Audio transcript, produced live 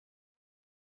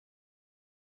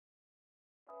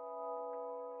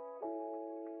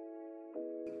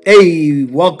Hey,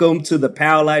 welcome to the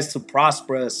Paralyzed to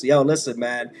Prosperous. Yo, listen,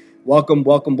 man. Welcome,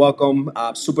 welcome, welcome.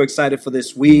 Super excited for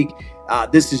this week.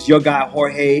 This is your guy,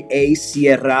 Jorge A.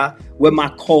 Sierra, with my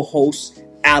co host,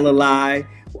 Alalai,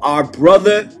 our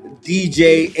brother,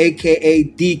 DJ, aka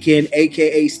Deacon,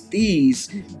 aka Steez,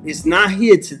 is not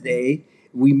here today.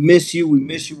 We miss you, we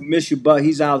miss you, we miss you, but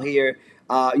he's out here,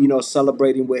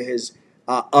 celebrating with his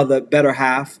other better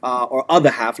half, or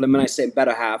other half. Let me not say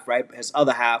better half, right? His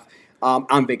other half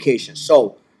on vacation.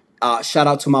 So, shout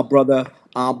out to my brother.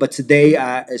 But today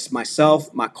it's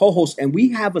myself, my co-host, and we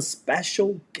have a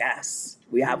special guest.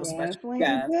 We have a Yes, special we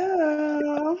guest.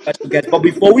 do. Special guest. But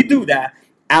before we do that,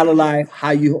 Alalai, how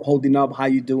you holding up? How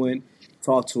you doing?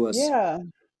 Talk to us. Yeah,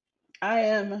 I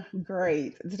am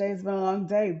great. Today's been a long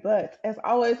day, but as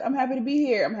always, I'm happy to be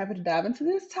here. I'm happy to dive into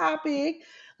this topic.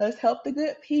 Let's help the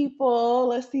good people.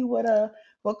 Let's see what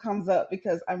comes up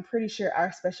because I'm pretty sure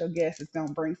our special guest is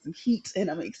gonna bring some heat, and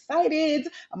I'm excited.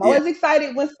 I'm Yeah. always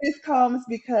excited once this comes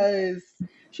because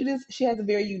she has a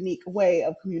very unique way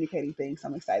of communicating things. So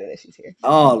I'm excited that she's here.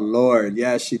 Oh Lord,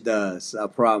 yeah, she does. I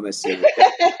promise you.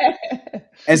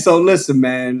 And so listen,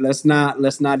 man, let's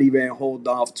not even hold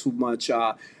off too much.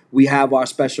 We have our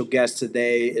special guest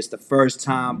today. It's the first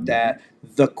time that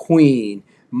the Queen,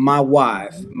 my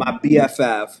wife, my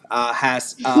BFF,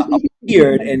 has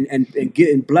appeared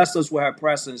and blessed us with her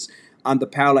presence on the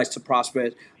Paralyzed to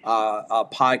Prosper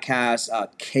podcast.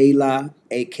 Kayla,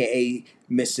 aka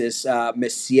Mrs.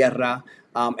 Miss Sierra,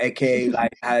 aka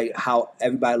like how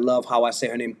everybody love how I say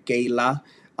her name, Kayla.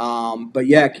 But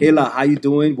yeah, Keila, how you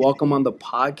doing? Welcome on the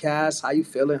podcast. How you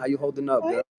feeling? How you holding up,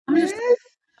 Hey, girl? I'm gonna just Miss.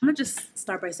 I'm gonna just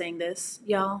start by saying this,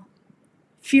 y'all.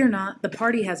 Fear not, the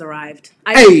party has arrived.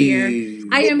 I am here. Hey.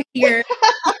 I am here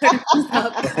to turn things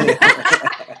up.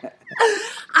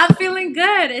 I'm feeling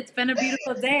good. It's been a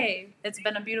beautiful day. It's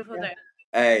been a beautiful day.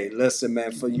 Hey, listen,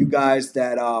 man. For you guys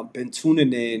that been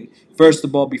tuning in, first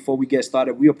of all, before we get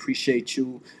started, we appreciate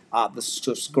you. The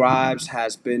subscribes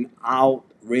has been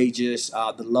outrageous.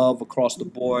 The love across the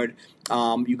board.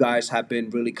 You guys have been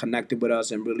really connected with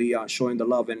us and really showing the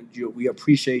love, and we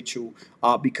appreciate you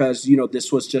because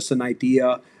this was just an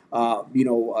idea.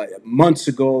 Months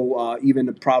ago,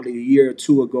 even probably a year or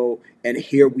two ago, and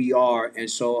here we are. And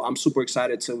so I'm super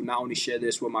excited to not only share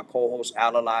this with my co-host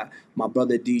Alalai, my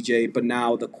brother DJ, but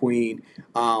now the Queen,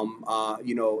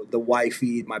 the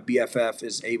wifey, my BFF,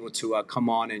 is able to come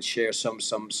on and share some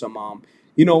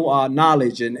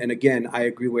knowledge. And again, I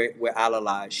agree with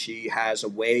Alalai. She has a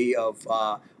way of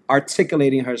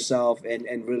articulating herself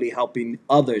and really helping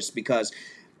others because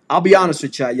I'll be honest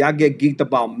with y'all. Y'all get geeked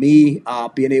about me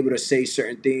being able to say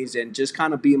certain things and just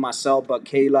kind of being myself. But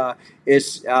Kayla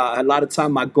is a lot of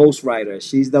time my ghostwriter.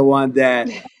 She's the one that,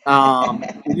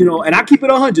 and I keep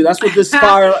it 100. That's what this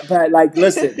fire, like,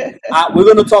 listen, we're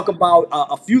going to talk about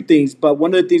a few things, but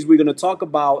one of the things we're going to talk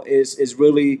about is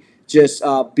really just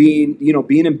being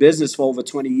in business for over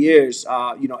 20 years.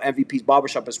 MVP's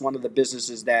Barbershop is one of the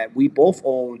businesses that we both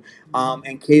own,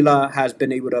 and Kayla has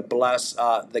been able to bless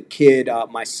the kid,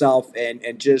 myself,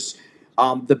 and just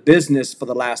the business for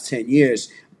the last 10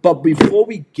 years. But before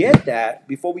we get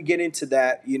into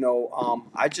that,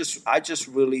 I just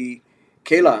really,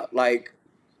 Kayla, like,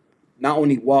 not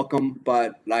only welcome,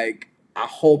 but like I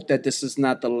hope that this is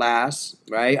not the last,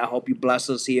 right? I hope you bless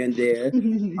us here and there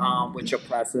with your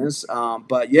presence.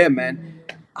 But yeah, man,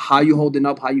 how you holding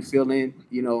up? How you feeling?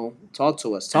 Talk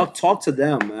to us. I, Talk to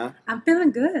them, man. I'm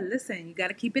feeling good. Listen, you got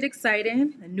to keep it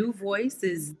exciting. A new voice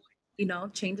is,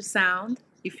 change of sound.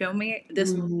 You feel me?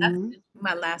 This will definitely Mhm. be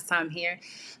my last time here,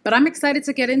 but I'm excited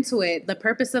to get into it. The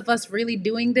purpose of us really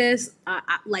doing this,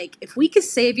 like, if we could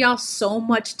save y'all so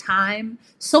much time,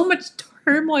 so much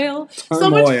turmoil,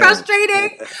 so much Turmoil.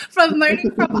 frustrating from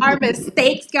learning from our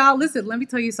mistakes, y'all. Listen, let me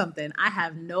tell you something. I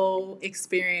have no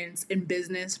experience in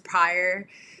business prior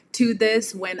to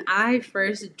this. When I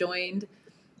first joined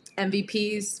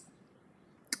MVPs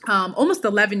almost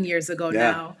 11 years ago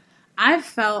Yeah. now. I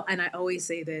felt, and I always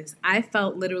say this, I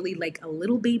felt literally like a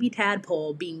little baby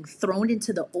tadpole being thrown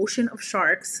into the ocean of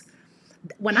sharks.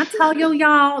 When I tell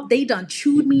y'all, they done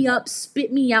chewed me up,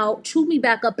 spit me out, chewed me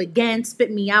back up again,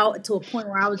 spit me out to a point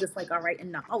where I was just like, all right,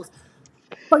 enough. I was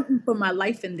fighting for my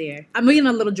life in there. I'm being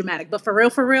a little dramatic, but for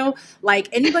real, like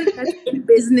anybody that's in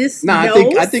business Nah, I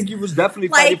knows, think you was definitely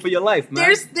fighting like for your life, man.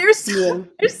 there's Yeah.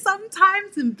 there's some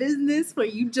times in business where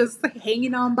you just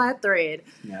hanging on by a thread,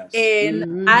 Yes. and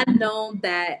Mhm. I know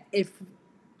that if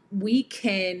we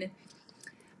can,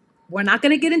 we're not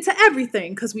gonna get into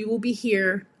everything because we will be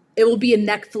here. It will be a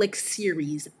Netflix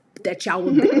series that y'all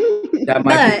will, That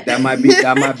might be but that might be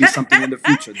that might be something in the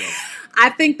future though. I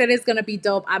think that it's gonna be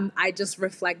dope. I just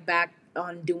reflect back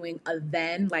on doing a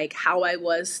then, like how I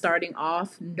was starting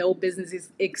off, no business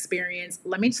experience.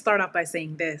 Let me start off by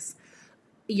saying this.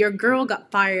 Your girl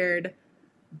got fired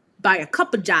by a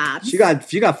couple jobs. She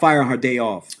got fired on her day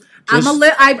off. I'm a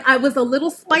Just I was a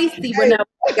little spicy when Hey, I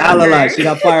was I lie. younger. She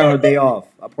got fired on her day off.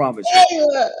 I promise you.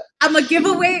 Keila. I'm gonna give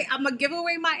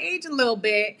away my age a little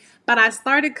bit, but I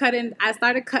started cutting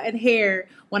hair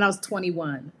when I was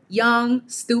 21. Young,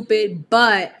 stupid,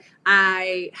 but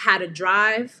I had a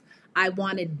drive. I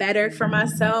wanted better for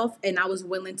myself and I was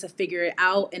willing to figure it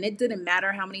out, and it didn't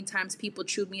matter how many times people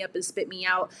chewed me up and spit me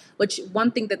out, which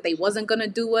one thing that they wasn't going to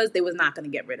do was they was not going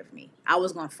to get rid of me. I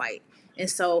was going to fight. And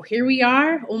so here we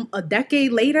are, a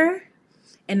decade later,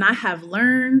 and I have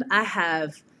learned, I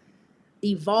have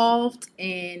evolved,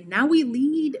 and now we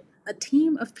lead a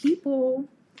team of people.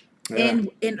 Yeah.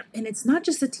 And it's not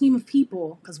just a team of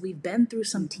people because we've been through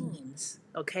some teams.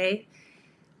 Okay,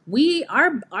 we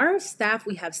our staff,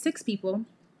 we have 6 people,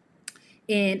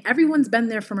 and everyone's been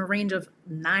there from a range of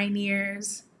 9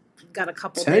 years. Got a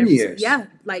couple 10 there, years. yeah,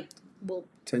 like, well,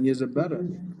 10 years or better.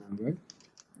 Right?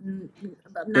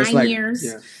 about That's nine like years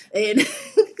yeah. and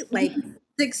like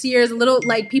 6 years, a little,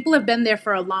 like, people have been there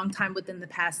for a long time within the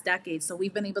past decade, so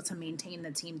we've been able to maintain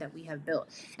the team that we have built,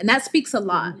 and that speaks a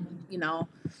lot, you know,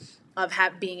 of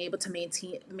being able to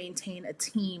maintain a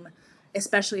team,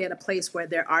 especially at a place where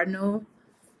there are no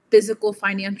physical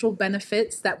financial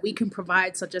benefits that we can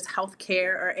provide, such as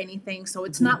healthcare or anything. So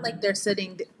it's not like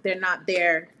they're not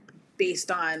there based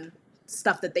on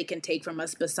stuff that they can take from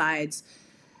us besides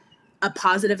a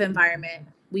positive environment.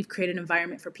 We've created an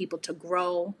environment for people to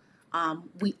grow.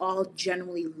 We all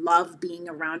generally love being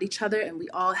around each other, and we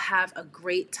all have a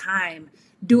great time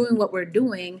doing what we're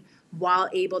doing while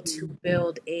able to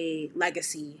build a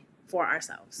legacy for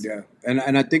ourselves. Yeah,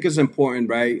 and I think it's important,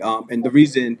 right? And the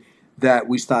reason that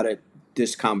we started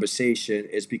this conversation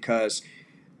is because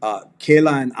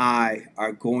Kayla and I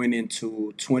are going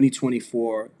into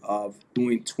 2024 of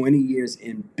doing 20 years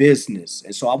in business.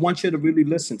 And so I want you to really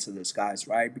listen to this, guys,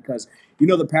 right? Because,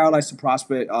 the Paralyzed to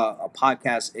Prosper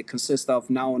podcast, it consists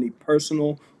of not only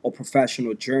personal or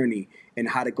professional journey and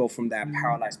how to go from that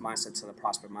paralyzed mindset to the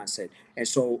prosper mindset. And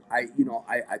so I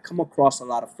come across a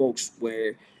lot of folks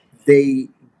where they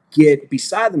get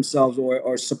beside themselves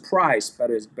or surprised,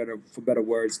 better for better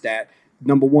words, that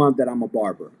number one, that I'm a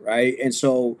barber, right? And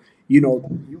so,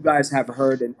 you guys have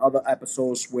heard in other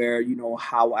episodes where,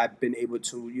 how I've been able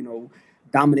to,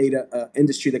 dominate a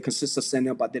industry that consists of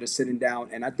standing up. I did a sitting down,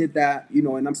 and I did that, and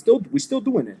we're still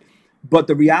doing it. But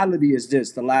the reality is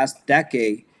this: the last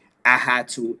decade,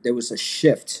 there was a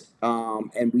shift,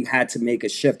 and we had to make a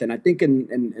shift. And I think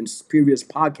in previous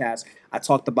podcasts, I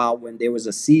talked about when there was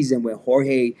a season where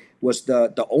Jorge was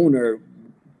the owner,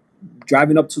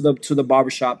 driving up to the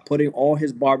barbershop, putting all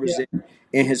his barbers Yeah.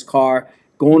 in his car,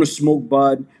 going to smoke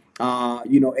bud,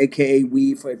 aka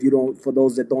weed. For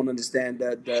those that don't understand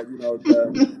the you know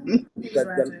the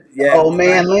yeah Old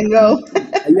man lingo.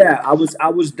 yeah, I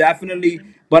was definitely,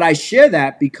 but I share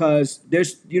that because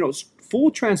there's full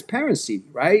transparency,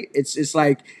 right? It's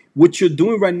like what you're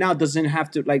doing right now doesn't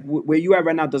have to, like, where you are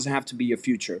right now doesn't have to be your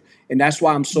future, and that's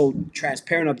why I'm so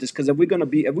transparent of this, because if we're gonna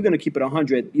keep it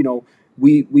 100,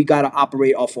 we gotta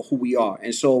operate off of who we are,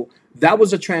 and so that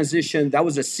was a transition, that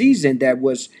was a season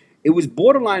it was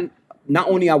borderline. Not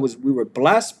only we were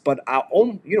blessed, but I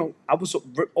was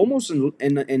almost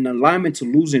in alignment to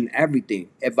losing everything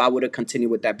if I would have continued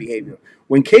with that behavior.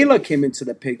 When Kayla came into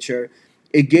the picture,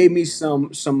 it gave me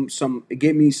it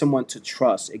gave me someone to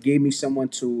trust. It gave me someone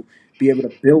to be able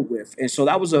to build with, and so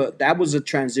that was a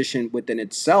transition within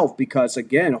itself, because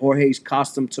again, Jorge's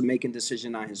accustomed to making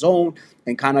decisions on his own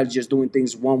and kind of just doing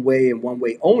things one way and one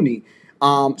way only.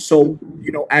 So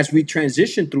as we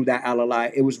transitioned through that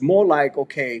LLI, it was more like,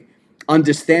 okay,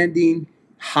 understanding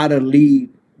how to lead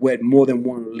with more than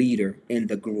one leader in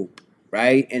the group,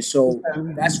 right? And so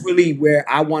that's really where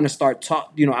I want to start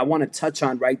talk. I want to touch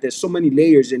on, right. There's so many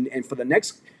layers, and for the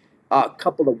next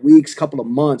couple of weeks, couple of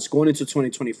months, going into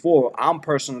 2024,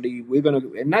 we're gonna,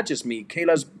 and not just me,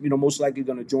 Kayla's, most likely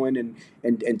gonna join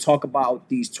and talk about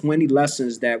these 20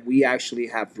 lessons that we actually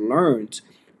have learned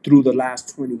through the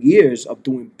last 20 years of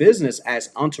doing business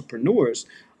as entrepreneurs.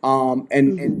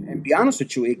 And be honest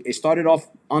with you, it started off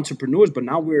entrepreneurs, but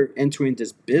now we're entering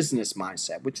this business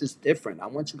mindset, which is different. I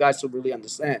want you guys to really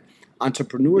understand Yeah.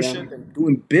 entrepreneurship and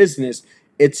doing business.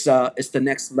 It's the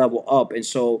next level up, and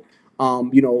so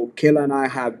Kayla and I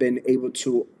have been able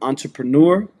to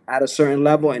entrepreneur at a certain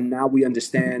level, and now we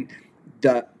understand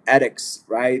the ethics,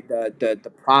 right?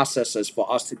 The processes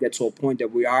for us to get to a point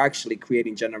that we are actually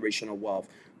creating generational wealth,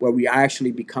 where we are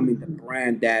actually becoming the Mhm.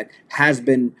 brand that has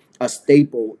been a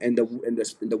staple in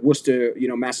the Worcester,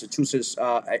 Massachusetts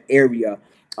area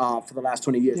for the last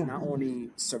 20 years, Yeah. not only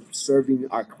serving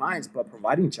our clients but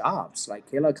providing jobs. Like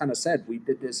Kayla kind of said, we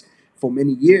did this for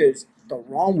many years the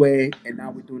wrong way, and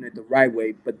now we're doing it the right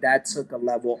way. But that took a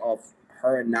level of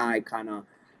her and I kind of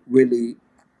really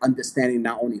understanding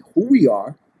not only who we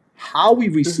are, how we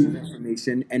receive Mhm.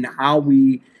 information, and how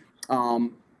we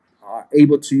um, are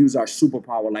able to use our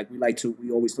superpower. Like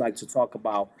we always like to talk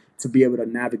about, to be able to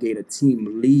navigate a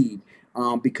team lead.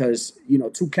 Because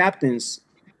two captains,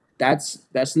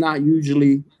 that's not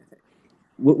usually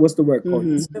what's the word, Mhm.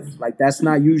 cohesive. Like that's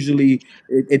not usually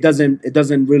it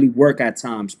doesn't really work at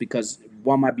times because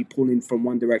one might be pulling from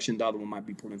one direction, the other one might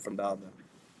be pulling from the other.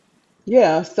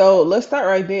 Yeah, so let's start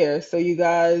right there. So you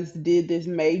guys did this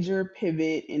major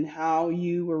pivot in how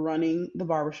you were running the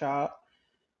barbershop.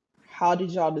 How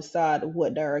did y'all decide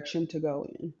what direction to go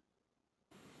in?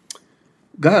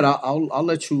 Go ahead. I'll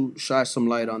let you shine some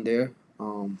light on there.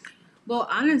 Well,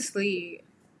 honestly,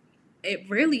 it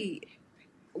really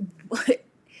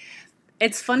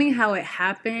it's funny how it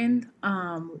happened.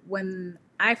 When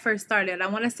I first started, I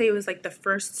want to say it was like the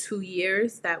first 2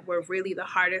 years that were really the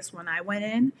hardest when I went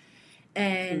in.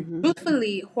 And Mhm.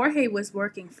 truthfully, Jorge was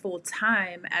working full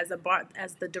time as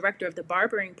the director of the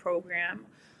barbering program.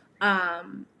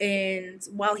 And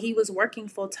while he was working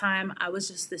full time, I was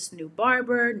just this new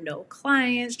barber, no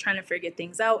clients, trying to figure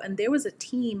things out. And there was a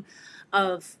team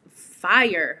of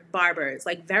fire barbers,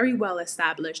 like very well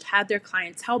established, had their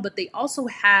clientele, but they also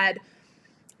had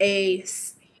a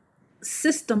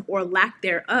system or lack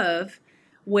thereof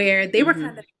where they were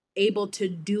kind Mhm. of able to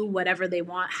do whatever they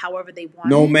want, however they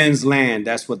No wanted. man's land.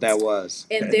 That's what that was.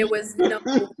 And there was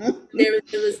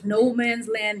no man's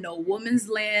land, no woman's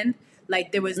land.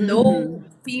 Like there was no Mhm.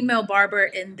 female barber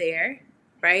in there,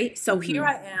 right? So here Mhm.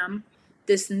 I am,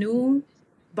 this new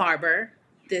barber,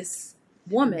 this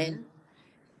Mhm. woman,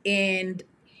 and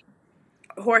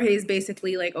Jorge is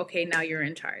basically like, okay, now you're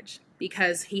in charge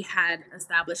because he had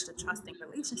established a trusting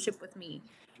relationship with me.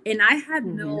 And I had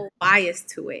Mhm. no bias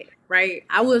to it, right?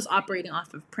 I was operating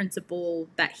off of principle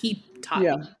that he taught me.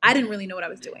 Yeah. I didn't really know what I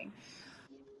was doing.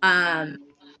 Um,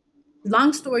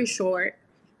 Long story short,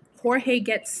 Jorge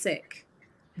gets sick,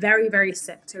 very, very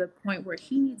sick, to the point where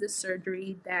he needs a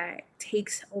surgery that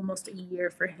takes almost a year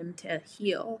for him to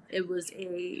heal. It was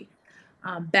a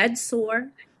bed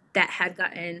sore that had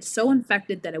gotten so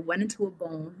infected that it went into a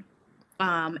bone,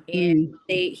 and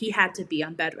Mm. he had to be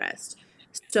on bed rest.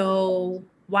 So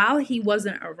while he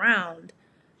wasn't around,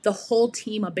 the whole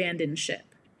team abandoned ship.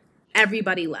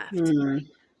 Everybody left. Mm.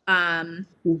 Um,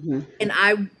 Mhm. and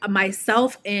I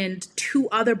myself and two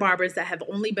other barbers that have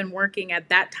only been working at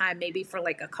that time maybe for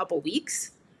like a couple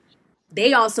weeks,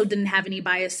 they also didn't have any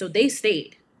bias, so they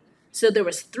stayed. So there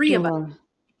was three Oh, of us, wow. and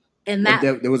And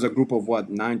that there was a group of what,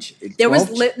 nine, there was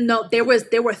 12? lit no there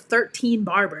were 13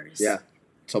 barbers, Yeah.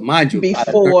 So mind you, out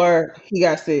of 30 Before he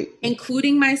got sick.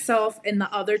 including myself and the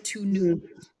other two new.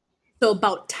 Mhm. So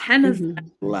about 10 of them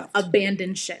Mhm. left.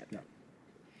 abandoned ship, Yeah.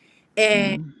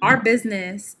 and Mm. our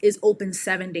business is open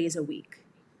 7 days a week.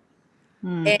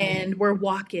 Mm. And we're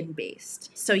walk-in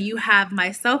based. So you have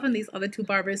myself and these other two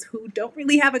barbers who don't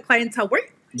really have a clientele.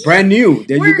 Brand new.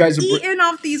 Then you We're guys are. eating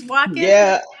off these walk-ins. We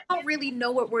Yeah. don't really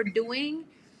know what we're doing,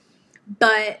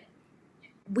 but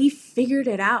we figured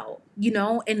it out,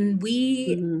 and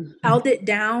we Mhm. held it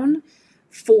down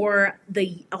for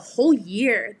the a whole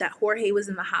year that Jorge was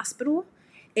in the hospital,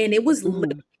 and it was Mhm.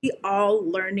 literally all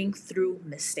learning through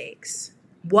mistakes,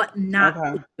 what not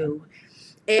to Okay. do,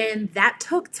 and that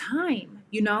took time,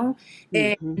 and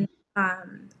Mhm.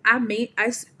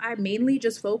 I mainly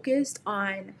just focused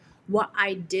on what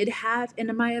I did have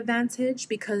in my advantage,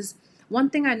 because one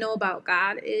thing I know about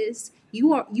God is you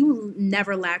will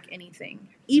never lack anything,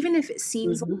 even if it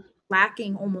seems like Mhm.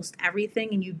 lacking almost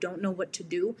everything and you don't know what to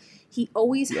do. He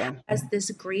always Yeah. has this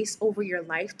grace over your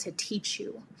life to teach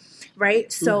you,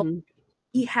 right? So Mhm.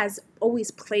 he has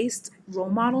always placed role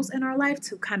models in our life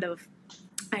to kind of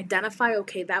identify,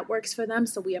 okay, that works for them,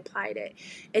 so we applied it.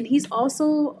 And he's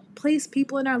also placed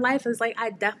people in our life as like,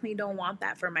 I definitely don't want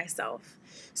that for myself.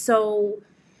 So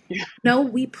no,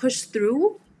 we pushed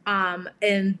through.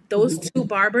 And those Mhm. two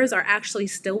barbers are actually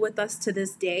still with us to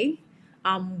this day.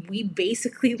 We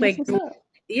basically That's like what's up.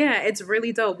 yeah, it's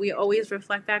really dope. We always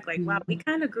reflect back like, wow, we Mhm.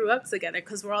 kind of grew up together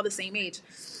because we're all the same age.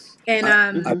 And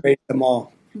I Mhm. raised them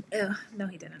all. No, he didn't. No,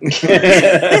 he didn't.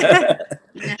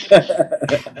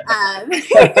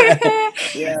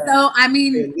 Yeah. So I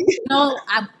mean, no,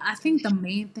 I think the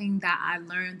main thing that I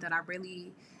learned that I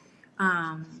really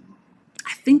um,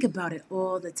 I think about it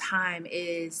all the time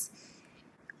is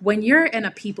when you're in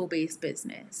a people based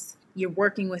business, you're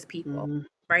working with people, Mhm.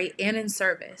 right? And in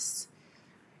service,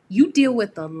 you deal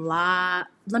with a lot.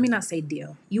 Let me not say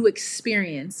deal, you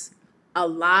experience a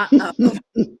lot of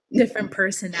different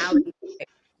personalities,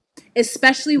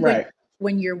 especially Right.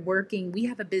 when you're working. We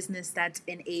have a business that's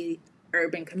in a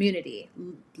urban community,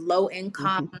 low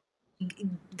income, Mhm.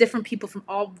 different people from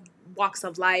all walks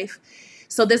of life.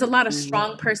 So there's a lot of Mhm.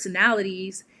 strong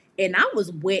personalities, and I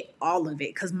was with all of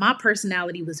it because my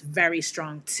personality was very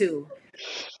strong too.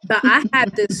 But I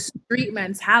had this street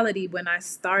mentality when I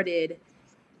started,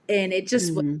 and it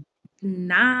just was Mhm.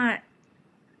 not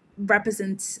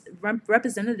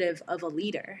representative of a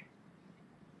leader.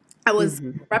 I was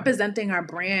Mhm. representing our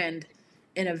brand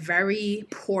in a very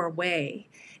poor way.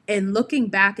 And looking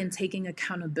back and taking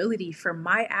accountability for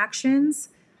my actions,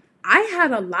 I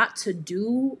had a lot to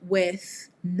do with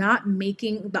not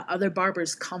making the other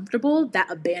barbers comfortable that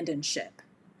abandoned ship.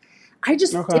 I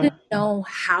just Okay. didn't know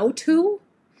how to.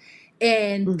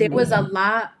 And there Mhm. was a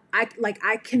lot. I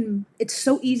can, it's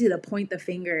so easy to point the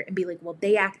finger and be like, well,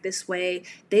 they act this way,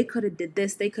 they could have did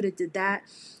this, they could have did that.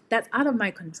 That's out of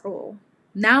my control.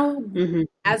 Now, Mhm.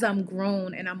 as I'm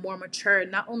grown and I'm more mature,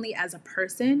 not only as a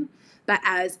person, but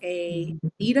as a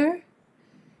leader,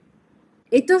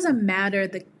 it doesn't matter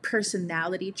the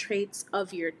personality traits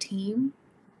of your team.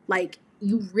 Like,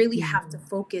 you really Mhm. have to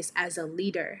focus as a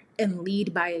leader and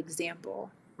lead by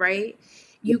example, right?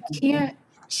 You can't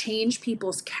change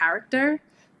people's character,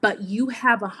 but you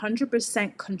have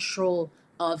 100% control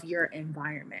of your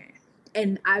environment.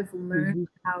 And I've learned Mhm.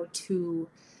 how to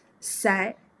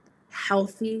set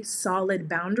healthy, solid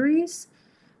boundaries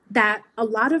that a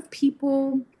lot of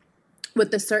people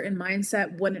with a certain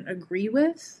mindset wouldn't agree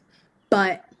with,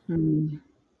 but Mhm.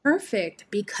 perfect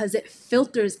because it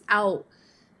filters out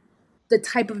the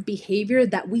type of behavior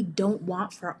that we don't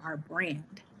want for our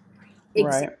brand.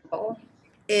 Right. Example,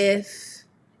 if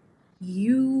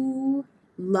you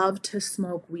love to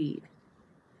smoke weed,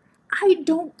 I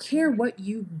don't care what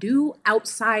you do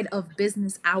outside of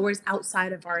business hours,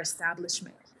 outside of our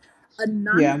establishment. A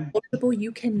non Yeah. negotiable,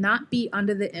 you cannot be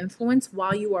under the influence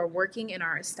while you are working in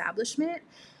our establishment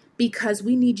because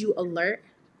we need you alert,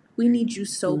 we need you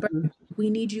sober, Mhm. we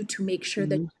need you to make sure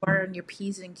that Mhm. you are on your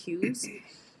P's and Q's,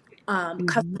 Mhm.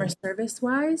 customer service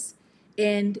wise.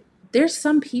 And there's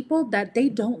some people that they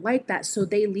don't like that, so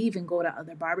they leave and go to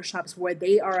other barbershops where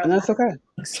they are And allowed that's okay.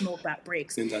 to smoke that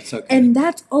breaks. And that's okay. And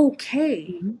that's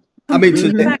okay. Mhm. I mean,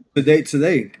 Complete Mhm.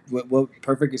 today, what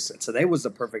perfect today was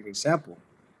the perfect example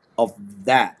of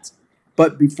that.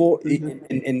 But before, Mhm.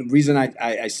 and the reason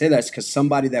I say that is because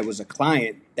somebody that was a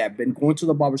client that been going to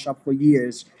the barbershop for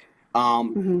years,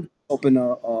 um, Mhm. opened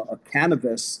a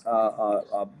cannabis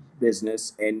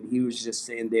business, and he was just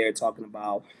sitting there talking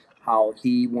about how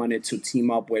he wanted to team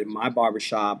up with my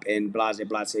barbershop and blase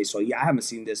blase. So yeah, I haven't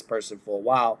seen this person for a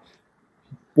while,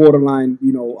 borderline,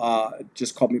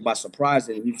 just caught me by surprise.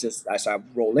 And he's just, as I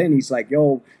roll in, he's like,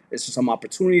 yo, this is some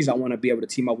opportunities. I want to be able to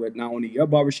team up with not only your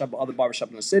barbershop, but other barbershop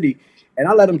in the city. And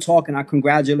I let him talk and I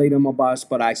congratulate him about it,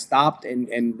 but I stopped.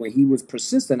 And when he was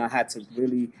persistent, I had to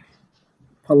really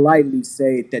politely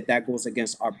say that that goes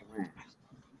against our brand.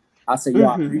 I say, yo,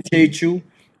 I Mhm. appreciate you,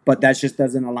 but that just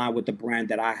doesn't align with the brand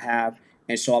that I have.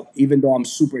 And so, even though I'm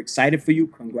super excited for you,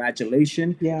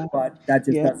 congratulations. Yeah. But that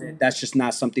just Yeah. doesn't. That's just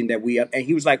not something that we. And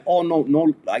he was like, "Oh no,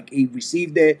 no!" Like he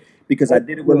received it because I That's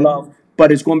did it with good. love.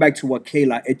 But it's going back to what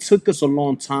Kayla. It took us a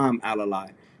long time,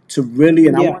 Alalai, to really.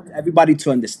 And I Yeah. want everybody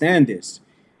to understand this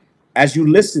as you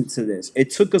listen to this. It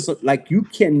took us like you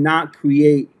cannot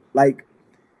create like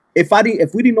if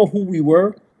we didn't know who we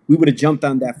were, we would have jumped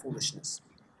on that foolishness.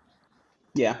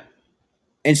 Yeah.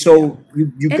 And Yeah. so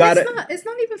you And gotta. it's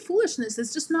not even foolishness.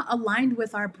 It's just not aligned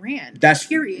with our brand. That's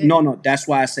Period. no, no. That's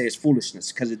why I say it's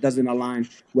foolishness because it doesn't align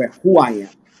with who I am,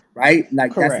 right?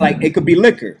 Like that's Correct. like it could be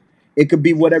liquor, it could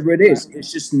be whatever it Right. is.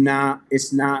 It's just not.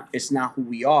 It's not. It's not who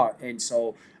we are. And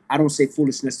so I don't say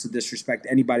foolishness to disrespect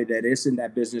anybody that is in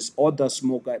that business or does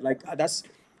smoke. Like that's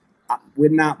we're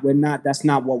not that's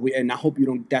not what we, and I hope you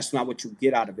don't, that's not what you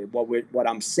get out of it. What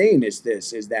I'm saying is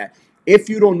this, is that if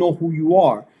you don't know who you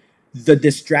are, the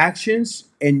distractions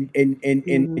Mhm.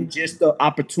 and just the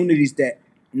opportunities that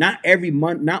not every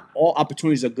month, not all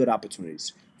opportunities are good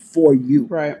opportunities for you.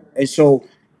 Right. And so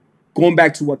going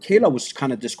back to what Kayla was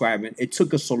kind of describing, it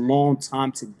took us a long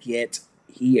time to get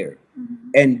here Mhm.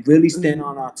 and really stand Mhm.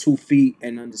 on our 2 feet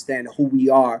and understand who we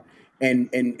are and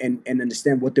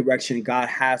understand what direction God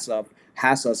has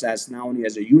us as not only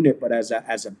as a unit but as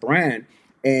a brand,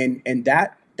 and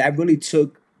that really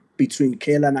took between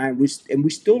Kayla and I, and we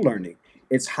still learning.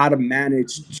 It's how to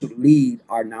manage to lead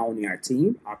our not only our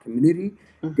team, our community.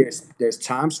 Mhm. There's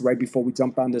times right before we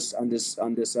jump on this on this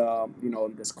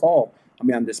call. I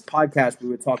mean on this podcast, we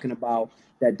were talking about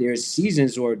that there's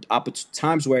seasons or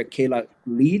times where Kayla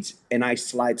leads and I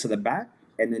slide to the back,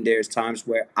 and then there's times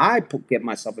where get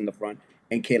myself in the front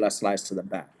and Kayla slides to the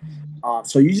back.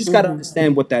 So you just got to Mhm.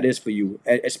 understand what that is for you,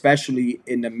 especially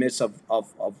in the midst of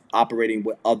operating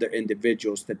with other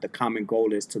individuals. That the common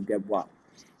goal is to get what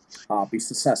be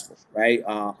successful, right?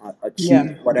 Yeah.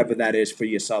 Achieve whatever that is for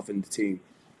yourself and the team.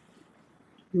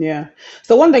 Yeah.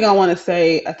 So one thing I want to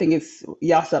say, I think it's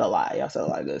y'all said a lot. Y'all said a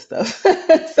lot of good stuff.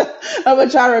 So I'm gonna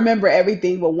try to remember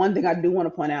everything. But one thing I do want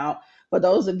to point out for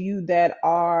those of you that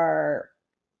are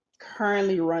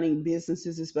currently running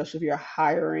businesses, especially if you're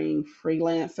hiring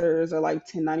freelancers or like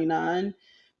 1099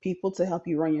 people to help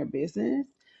you run your business,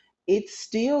 it's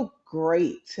still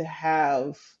great to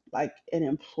have like an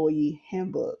employee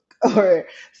handbook or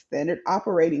standard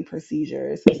operating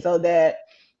procedures so that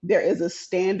there is a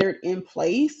standard in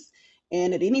place,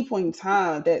 and at any point in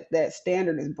time that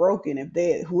standard is broken, if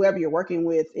they whoever you're working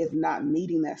with is not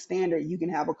meeting that standard, you can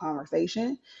have a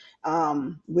conversation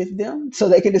with them so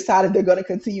they can decide if they're going to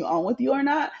continue on with you or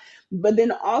not. But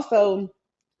then also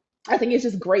I think it's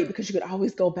just great because you can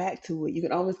always go back to it. You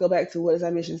can always go back to what is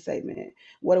our mission statement?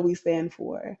 What do we stand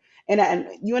for? And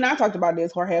you and I talked about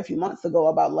this, Jorge, a few months ago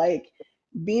about like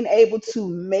being able to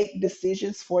make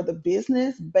decisions for the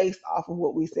business based off of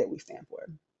what we said we stand for.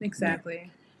 Yeah.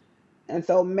 Exactly. And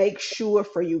so make sure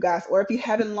for you guys, or if you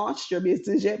haven't launched your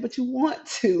business yet, but you want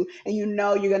to, and you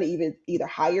know you're going to even either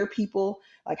hire people,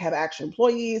 like have actual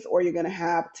employees, or you're going to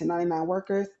have 1099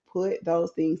 workers, put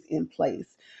those things in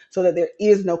place so that there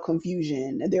is no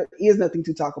confusion and there is nothing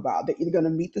to talk about. They're either going to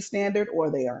meet the standard or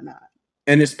they are not.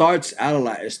 And it starts out a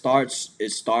lot. It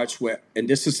starts where, and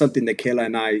this is something that Kayla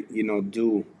and I,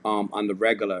 do on the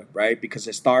regular, right? Because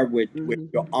it starts with Hmm.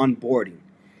 your onboarding.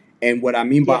 And what I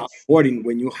mean by Yes. onboarding,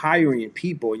 when you're hiring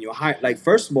people and like,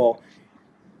 first of all,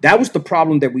 that was the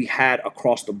problem that we had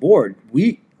across the board.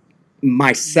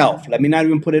 Myself, let me not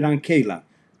even put it on Kayla,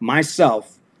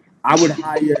 myself, I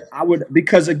would,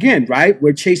 because again, right,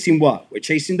 we're chasing what? We're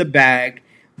chasing the bag.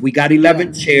 We got Yeah.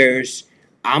 11 chairs.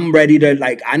 I'm ready to,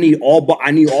 like, I need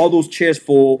all those chairs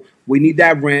full. We need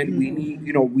that rent. We Hmm.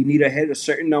 need, we need to hit a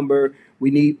certain number.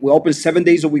 We open 7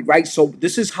 days a week, right? So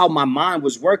this is how my mind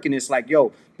was working. It's like,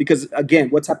 yo, because again,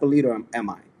 what type of leader am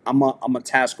I? I'm a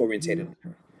task oriented Hmm.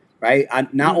 leader, right?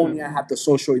 Not only Hmm. I have the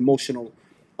social emotional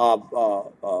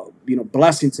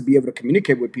blessing to be able to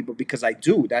communicate with people, because I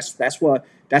do. That's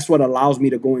what allows me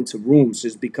to go into rooms,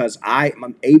 is because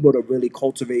I'm able to really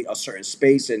cultivate a certain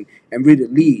space and really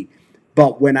lead.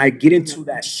 But when I get Hmm. into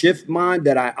that shift mind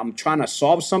that I'm trying to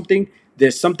solve something,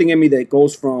 there's something in me that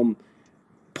goes from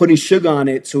putting sugar on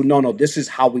it to no, no, this is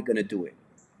how we're gonna do it,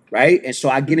 right? And so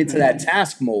I get into Hmm. that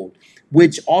task mode,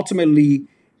 which ultimately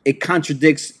it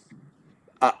contradicts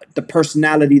the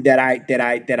personality that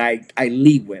I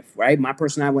lead with, right? My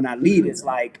personality when I lead Hmm. is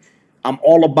like I'm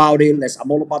all about it. I'm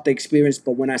all about the experience.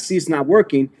 But when I see it's not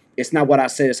working, it's not what I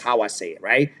say, it's how I say it,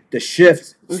 right? The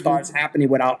shift Hmm. starts happening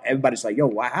without everybody's like, yo,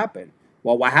 what happened?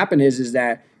 Well, what happened is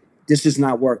that this is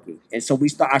not working. And so Hmm.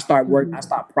 I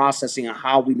start processing on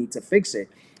how we need to fix it.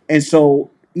 And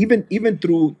so even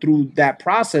through that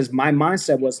process, my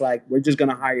mindset was like, we're just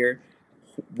gonna hire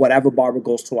whatever barber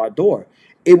goes to our door.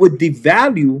 It would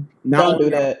devalue not Don't do only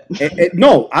that.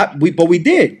 no, but we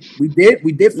did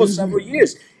for Hmm. several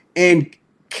years, and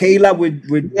Kayla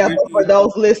would Yeah, but for really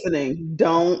those listening,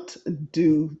 don't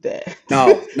do that.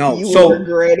 no. You will So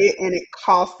regret it, and it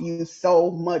costs you so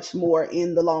much more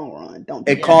in the long run. Don't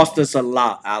do it that. Yeah. cost us a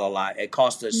lot. It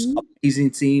cost us Mhm.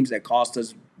 amazing teams. It cost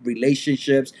us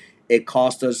relationships. It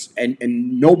cost us, and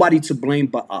nobody to blame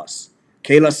but us.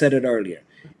 Kayla said it earlier.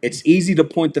 It's easy to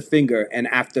point the finger, and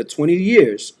after 20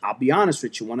 years, I'll be honest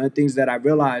with you. One of the things that I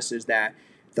realized is that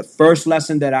the first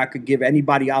lesson that I could give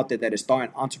anybody out there that is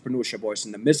starting entrepreneurship or is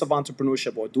in the midst of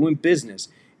entrepreneurship or doing business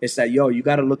is that, yo, you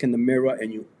got to look in the mirror,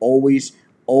 and you always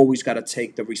got to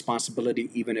take the responsibility,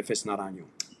 even if it's not on you.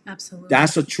 Absolutely.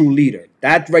 That's a true leader.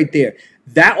 That right there.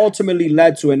 That ultimately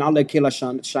led to, and I'll let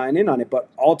Kayla shine in on it, but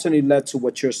ultimately led to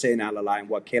what you're saying, Alala, and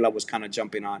what Kayla was kind of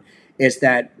jumping on, is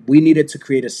that we needed to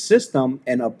create a system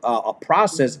and a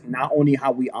process, not only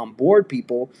how we onboard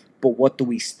people, but what do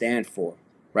we stand for,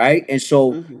 right? And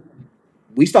so Mhm.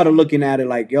 we started looking at it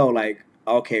like, yo, like,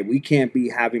 okay, we can't be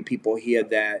having people here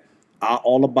that are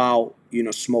all about,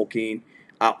 smoking,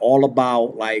 are all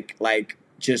about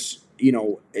just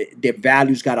their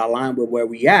values got aligned with where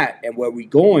we at and where we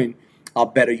going.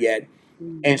 Better yet,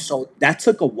 and Mhm. so that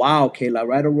took a while, Kayla,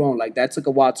 right or wrong. Like that took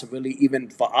a while to really even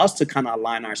for us to kind of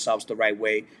align ourselves the right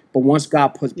way. But once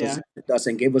God Yeah. positioned us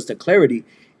and gave us the clarity,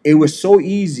 it was so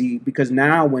easy because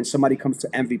now when somebody comes to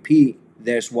MVP,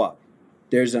 there's what?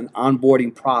 There's an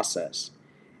onboarding process.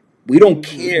 We don't Mhm.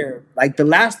 care. Like the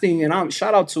last thing, and I'm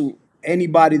shout out to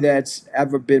anybody that's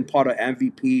ever been part of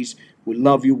MVPs. We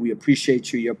love you. We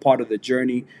appreciate you. You're part of the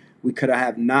journey. We could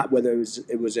have not whether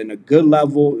it was in a good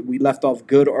level. We left off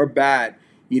good or bad.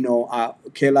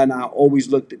 Kayla and I always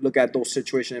look at those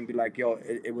situations and be like, yo,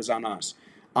 it was on us.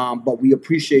 But we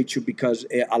appreciate you because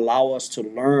it allow us to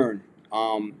learn.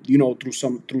 Through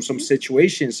some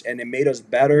situations, and it made us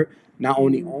better. Not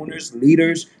only Mhm. owners,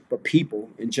 leaders, but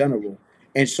people in general.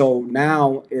 And so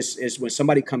now is when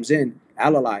somebody comes in,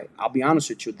 Alalai, I'll be honest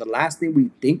with you, the last thing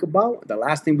we think about, the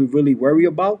last thing we really worry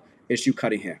about is you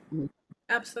cutting hair. Mhm.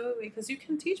 Absolutely, because you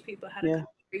can teach people how to Yeah. cut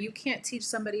hair. You can't teach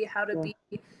somebody how to Yeah.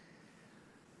 be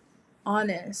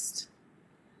honest,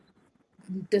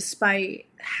 despite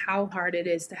how hard it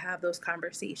is to have those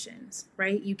conversations,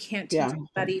 right? You can't teach Yeah.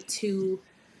 somebody to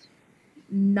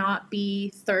not be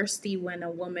thirsty when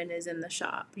a woman is in the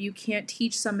shop. You can't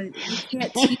teach certain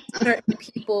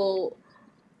people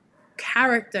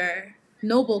character,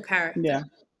 noble character. Yeah.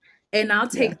 And I'll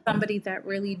Yeah. take somebody that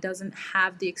really doesn't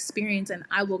have the experience and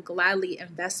I will gladly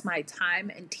invest my time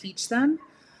and teach them.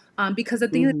 Because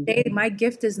at the end of Mhm. the day, my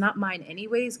gift is not mine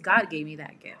anyways. God gave me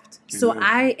that gift.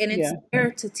 Amen. And it's Yeah.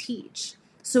 there to teach.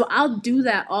 So I'll do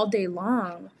that all day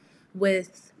long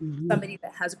with Mhm. somebody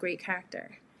that has great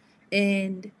character.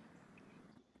 And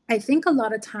I think a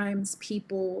lot of times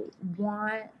people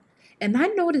want, and I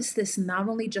notice this not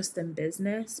only just in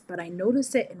business, but I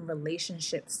notice it in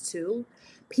relationships too.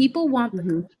 People want the Mhm.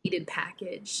 completed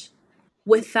package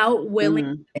without willing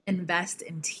Mhm. to invest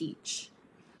and teach.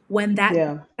 When that, like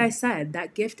Yeah. I said,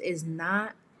 that gift is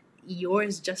not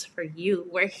yours just for you.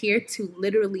 We're here to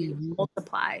literally Mhm.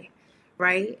 multiply,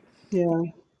 right? Yeah.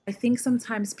 I think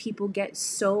sometimes people get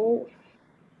so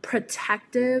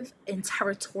protective and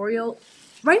territorial,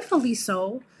 rightfully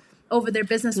so, over their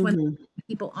business when Mhm.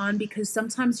 people on because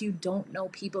sometimes you don't know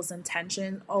people's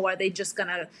intention. Oh, are they just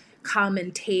gonna come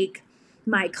and take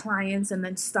my clients and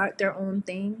then start their own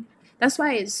thing? That's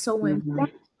why it's so Mhm.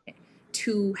 important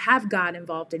to have God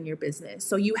involved in your business.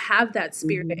 So you have that Mhm.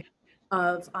 spirit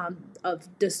of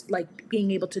just like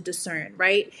being able to discern,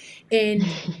 right? And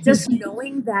just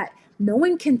knowing that no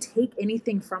one can take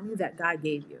anything from you that God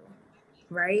gave you,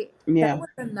 right? That Yeah. was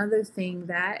another thing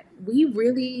that we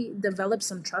really developed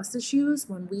some trust issues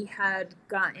when we had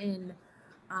gotten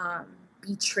um,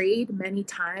 betrayed many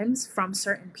times from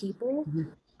certain people. Mhm.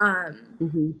 Um,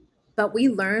 Mhm. but we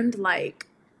learned like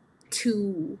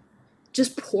to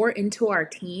just pour into our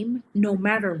team no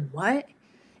matter what.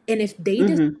 And if they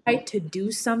Mhm. decide to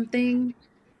do something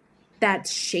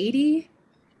that's shady,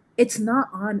 it's not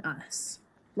on us.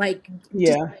 Like, just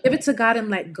Yeah. give it to God and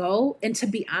let go. And to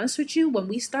be honest with you, when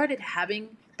we started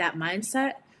having that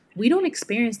mindset, we don't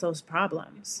experience those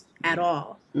problems at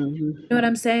all. Mhm. You know what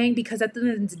I'm saying? Because at Yeah.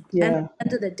 the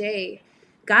end of the day,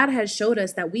 God has showed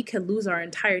us that we could lose our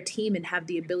entire team and have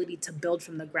the ability to build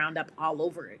from the ground up all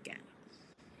over again.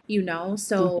 You know? That's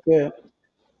So, good.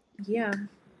 yeah,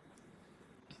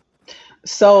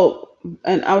 So,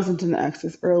 and I was into the ask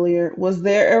this earlier. Was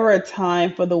there ever a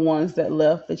time for the ones that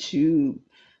left that you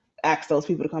asked those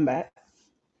people to come back?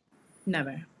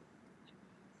 never.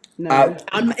 Uh,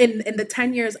 Never. In the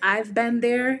 10 years I've been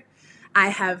there, I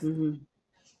have Mhm.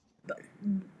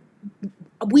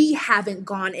 we haven't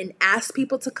gone and asked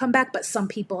people to come back, but some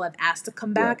people have asked to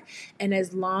come Yeah. back. And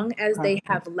as long as Okay. they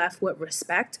have left with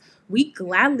respect, we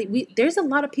gladly we there's a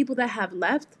lot of people that have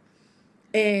left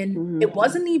and Mhm. it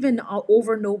wasn't even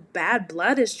over no bad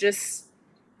blood. It's just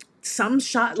some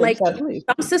shot They like decided to leave.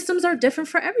 some systems are different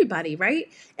for everybody,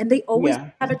 right? And they always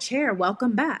Yeah. have a chair,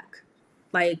 welcome back.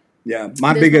 Like Yeah,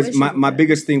 my there's no biggest issue my, with my it.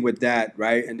 biggest thing with that,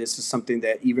 right? And this is something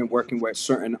that even working with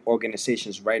certain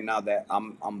organizations right now that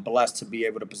I'm blessed to be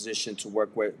able to position to work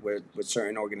with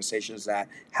certain organizations that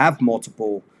have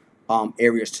multiple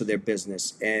areas to their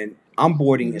business. And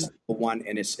onboarding Mhm. is number one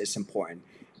and it's important.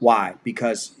 Why?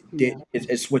 Because Yeah.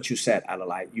 it's what you said,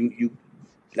 Adelaide. You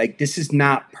like this is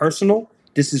not personal.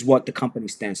 This is what the company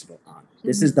stands for on.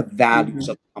 This is Mhm. the values Mhm.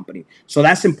 of the company. So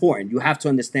that's important. You have to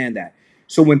understand that.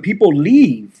 So when people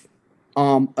leave,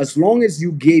 as long as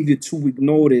you gave your 2 week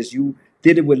notice, you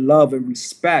did it with love and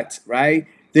respect, right?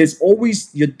 There's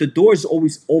always the door is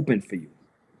always open for you.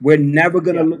 We're never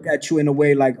gonna Yeah. look at you in a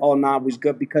way like, oh, nah, it was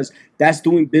good because that's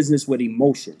doing business with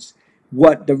emotions.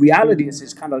 what the reality Mhm.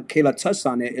 is kind of Kayla touched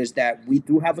on it, is that we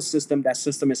do have a system. That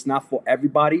system is not for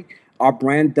everybody. Our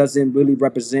brand doesn't really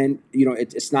represent,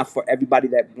 it's not for everybody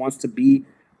that wants to be,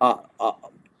 uh,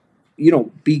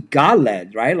 be God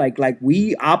led, right? Like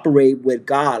we operate with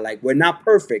God. Like we're not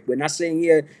perfect. We're not saying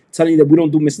here telling you that we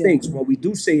don't do Yeah. mistakes. What we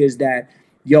do say is that,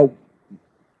 yo,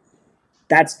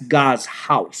 that's God's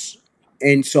house.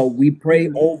 And so we pray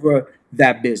Mhm. over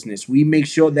that business. We make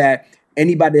sure that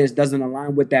anybody that doesn't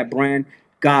align with that brand,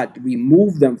 God,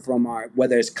 remove them from our,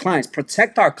 whether it's clients,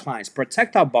 protect our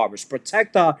barbers,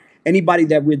 protect our anybody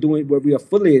that we're doing where we're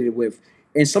affiliated with.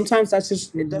 And sometimes that's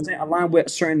just it Mhm. doesn't align with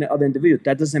certain other individuals.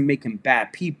 That doesn't make them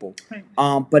bad people. Right.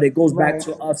 But it goes back Right.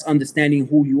 to us understanding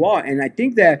who you are. And I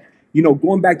think that,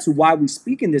 going back to why we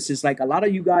speak in this is like a lot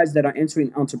of you guys that are entering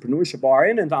entrepreneurship or are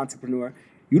in an entrepreneur,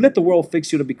 you let the world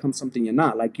fix you to become something you're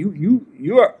not. Like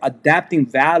you're adapting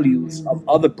values of Mhm.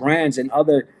 other brands and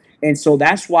other, and so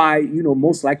that's why,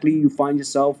 most likely you find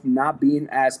yourself not being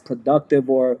as productive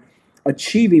or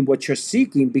achieving what you're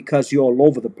seeking because you're all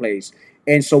over the place.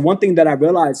 And so one thing that I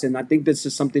realized, and I think this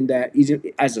is something that even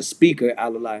as a speaker,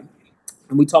 Alalai,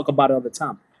 and we talk about it all the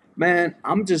time. Man,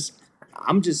 I'm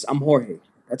Jorge.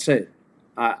 That's it.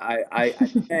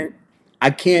 I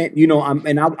can't.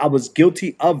 I was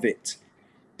guilty of it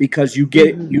because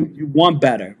Mhm. you want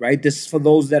better, right? This is for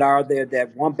those that are there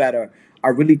that want better,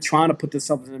 are really trying to put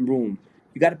themselves in the room.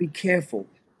 You got to be careful,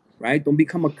 right? Don't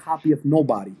become a copy of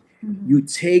nobody. You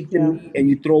take the Yeah. meat and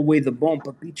you throw away the bone,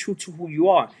 but be true to who you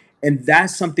are, and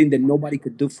that's something that nobody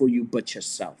could do for you but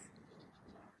yourself.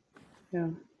 Yeah.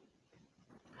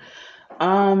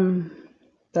 Um,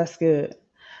 that's good.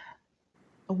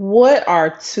 What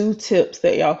are two tips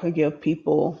that y'all could give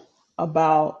people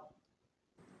about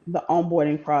the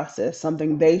onboarding process,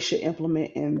 something they should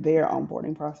implement in their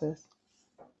onboarding process?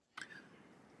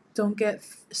 Don't get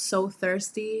so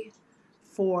thirsty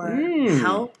for Mm.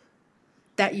 help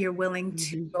that you're willing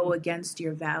to Mhm. go against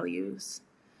your values,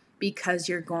 because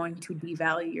you're going to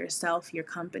devalue yourself, your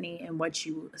company, and what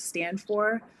you stand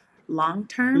for long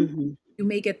term. Mhm. You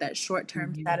may get that short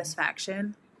term Mhm.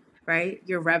 satisfaction, right?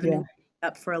 Your revenue Yeah.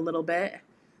 up for a little bit,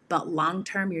 but long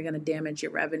term, you're going to damage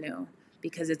your revenue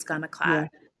because it's going to clash.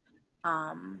 Yeah.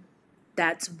 Um,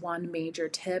 that's one major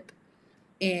tip.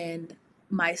 And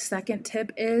my second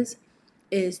tip is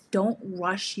don't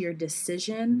rush your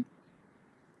decision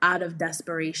out of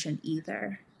desperation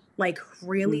either. Like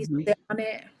really Mhm. sit on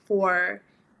it for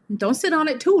don't sit on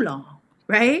it too long,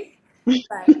 right?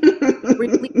 But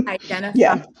really identify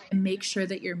Yeah. and make sure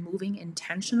that you're moving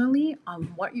intentionally on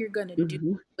what you're going to do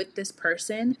Mhm. with this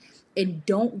person, and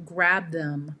don't grab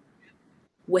them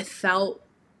without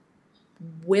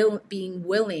being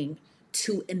willing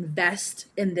to invest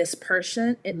in this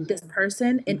person and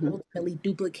Mhm. ultimately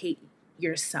duplicate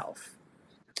yourself.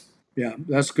 Yeah,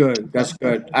 that's good. Okay. That's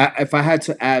good. If I had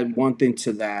to add one thing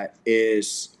to that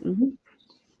is Mhm.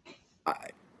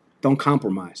 don't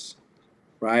compromise,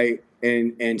 right?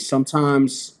 And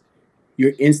sometimes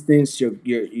your instincts, you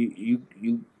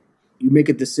make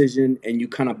a decision and you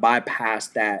kind of bypass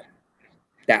that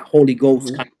Holy Ghost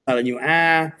Mhm. kind of telling you,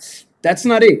 that's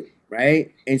not it,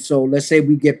 right? And so let's say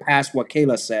we get past what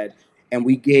Kayla said and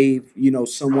we gave,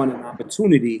 someone an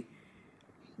opportunity.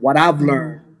 What I've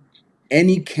learned, Mhm.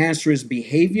 any cancerous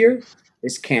behavior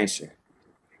is cancer.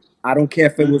 I don't care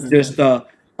if it was Mhm. just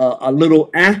a little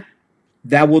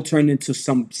that will turn into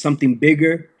something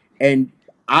bigger. And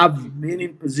I've Mhm. been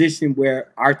in position where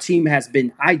our team has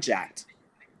been hijacked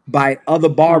by other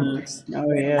Mm. barbers Oh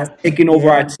and has yeah. taken over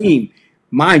our Yeah. team.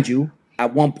 Mind you,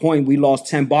 at one point we lost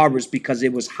 10 barbers because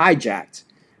it was hijacked,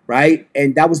 right?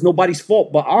 And that was nobody's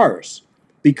fault but ours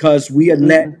because we had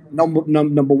let Mhm.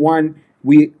 number one,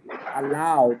 we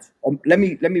allowed, let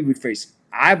me rephrase.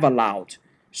 I've allowed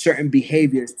certain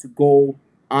behaviors to go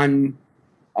un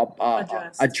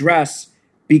Addressed. address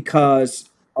because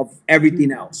of everything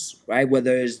Mhm. else, right?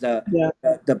 Whether it's Yeah.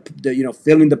 the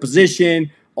filling the position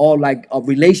or like a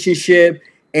relationship,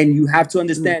 and you have to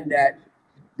understand Mhm. that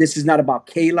this is not about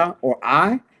Kayla or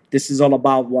I. This is all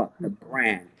about what the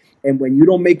brand. And when you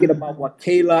don't make it Mhm. about what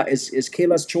Kayla is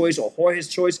Kayla's choice or Jorge's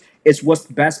choice, it's what's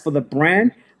best for the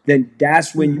brand. Then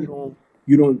that's when you Mhm. don't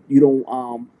you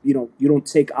don't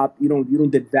take up you don't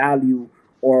devalue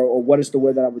or what is the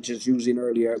word that I was just using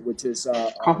earlier, which is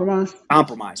Compromise.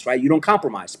 compromise, right? You don't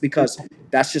compromise because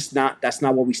that's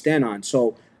not what we stand on.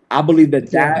 So I believe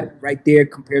that Yeah. that right there,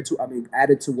 compared to, I mean,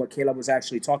 added to what Caleb was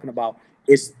actually talking about,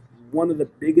 is one of the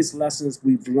biggest lessons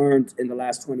we've learned in the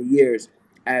last 20 years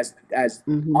as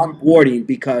Mhm. onboarding,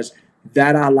 because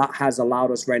that has allowed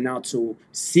us right now to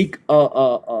seek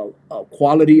a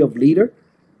quality of leader,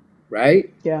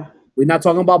 right? Yeah. We're not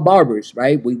talking about barbers,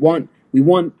 right? We want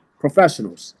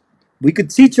professionals. We could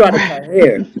teach you how to cut Right.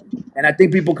 hair. And I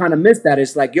think people kind of miss that.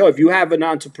 It's like, yo, if you have an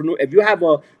entrepreneur, if you have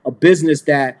a business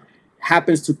that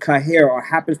happens to cut hair or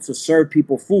happens to serve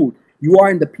people food, you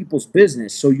are in the people's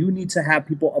business. So you need to have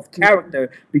people of character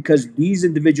because these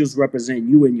individuals represent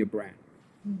you and your brand.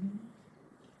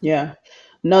 Yeah.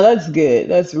 No, that's good.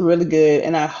 That's really good.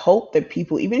 And I hope that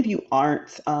people, even if you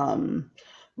aren't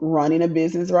running a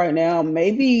business right now,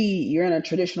 maybe you're in a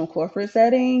traditional corporate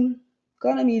setting,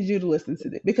 gonna need you to listen to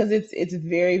it because it's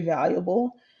very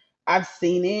valuable. I've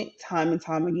seen it time and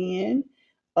time again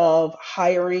of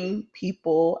hiring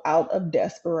people out of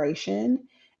desperation.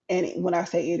 And when I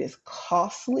say it is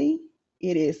costly,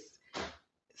 it is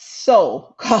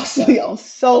so costly on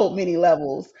so many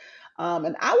levels.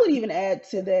 And I would even add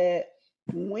to that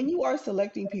when you are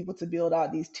selecting people to build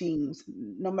out these teams,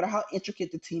 no matter how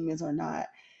intricate the team is or not,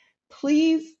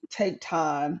 please take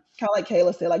time. Kind of like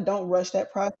Kayla said, like don't rush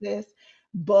that process.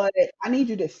 But I need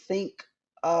you to think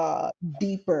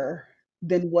deeper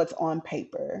than what's on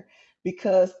paper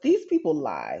because these people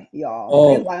lie, y'all.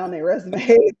 They Oh, lie on their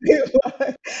resume.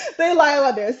 They lie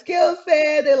about their skill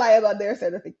set. They lie about their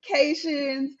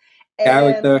certifications,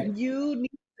 and character. you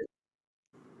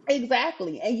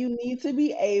exactly. And you need to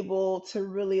be able to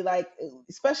really like,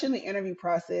 especially in the interview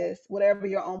process, whatever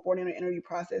your onboarding or interview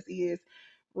process is,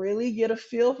 really get a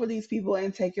feel for these people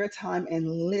and take your time and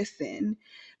listen.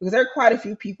 Because there are quite a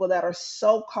few people that are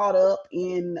so caught up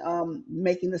in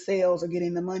making the sales or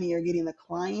getting the money or getting the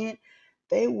client,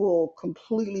 they will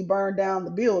completely burn down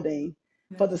the building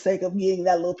for the sake of getting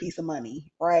that little piece of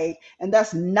money, right? And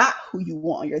that's not who you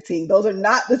want on your team. Those are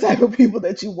not the type of people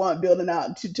that you want building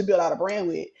out to build out a brand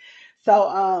with. So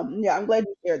yeah, I'm glad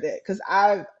you shared that because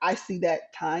I see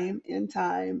that time and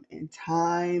time and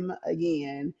time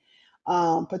again,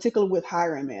 particularly with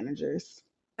hiring managers,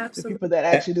 the people Absolutely. that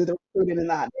actually do the recruiting and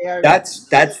not there. That's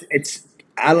it's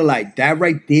I like that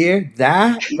right there.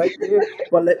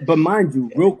 But mind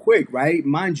you, real quick, right?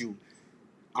 Mind you,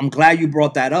 I'm glad you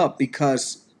brought that up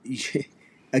because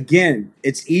again,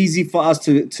 it's easy for us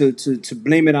to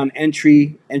blame it on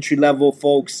entry level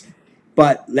folks,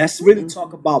 but let's really Mm-mm.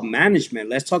 talk about management.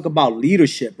 Let's talk about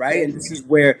leadership, right? Yes, And this is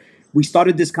where we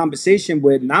started this conversation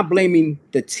with not blaming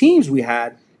the teams we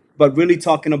had, but really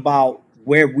talking about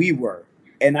where we were.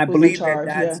 And I who's in believe that charge?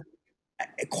 Yeah. that's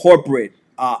corporate,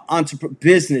 entrepreneur,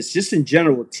 business, just in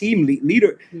general,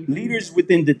 Hmm. leaders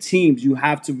within the teams. You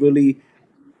have to really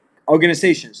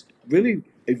organizations really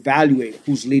evaluate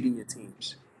who's leading your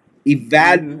teams.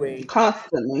 Evaluate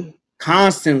Constantly.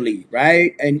 constantly,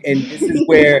 right? And this is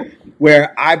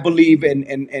where I believe and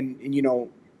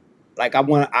like I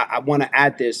want to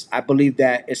add this. I believe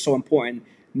that it's so important.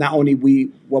 Not only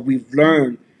we what we've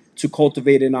learned to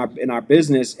cultivate in our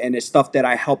business, and it's stuff that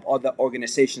I help other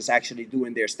organizations actually do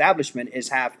in their establishment is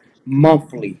have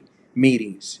monthly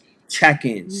meetings,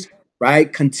 check-ins,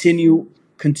 right? Continue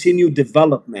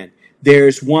development.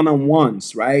 There's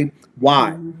one-on-ones, right?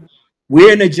 Why? Hmm.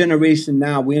 We're in a generation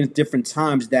now. We're in different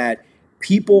times that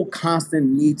people constantly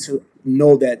need to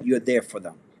know that you're there for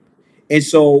them. And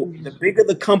so the bigger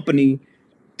the company,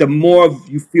 the more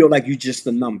you feel like you're just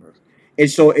a number. And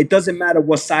so it doesn't matter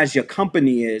what size your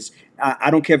company is.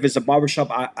 I don't care if it's a barbershop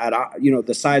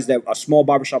the size that a small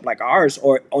barbershop like ours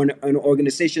or an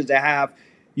organizations that have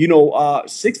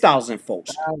 6,000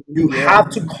 folks. You Yeah. have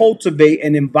to cultivate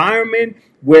an environment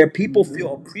where people feel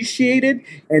Hmm. appreciated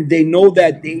and they know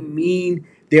that they mean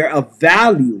they're of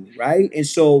value, right? And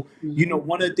so Hmm.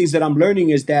 one of the things that I'm learning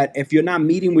is that if you're not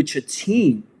meeting with your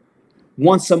team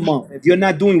once a month, if you're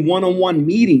not doing one-on-one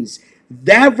meetings,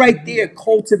 that right there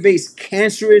cultivates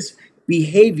cancerous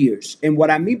behaviors. And what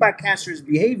I mean by cancerous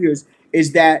behaviors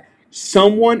is that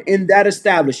someone in that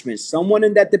establishment, someone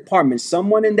in that department,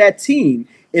 someone in that team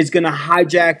is going to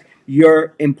hijack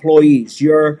your employees,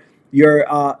 your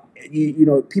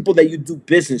people that you do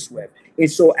business with. And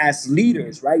so as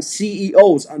leaders, right,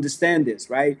 CEOs understand this,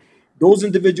 right? Those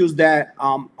individuals that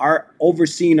are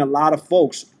overseeing a lot of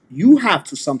folks, you have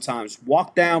to sometimes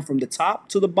walk down from the top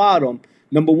to the bottom.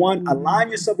 Number one, Hmm. align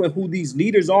yourself with who these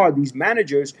leaders are, these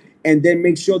managers, and then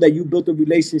make sure that you build a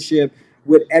relationship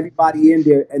with everybody in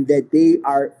there and that they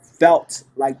are felt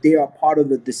like they are part of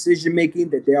the decision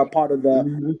making, that they are part of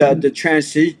the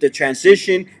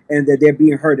transition, and that they're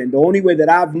being heard. And the only way that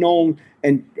I've known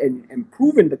and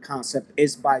proven the concept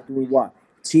is by doing what?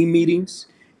 Team meetings,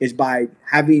 is by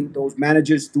having those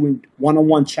managers doing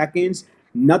one-on-one check-ins.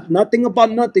 Nothing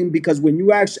about nothing, because when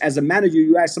you ask as a manager,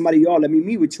 you ask somebody, "Yo, let me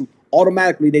meet with you,"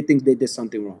 automatically they think they did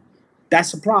something wrong.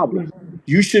 That's a problem.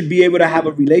 You should be able to have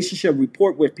a relationship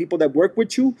report with people that work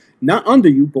with you, not under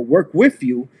you, but work with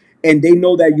you, and they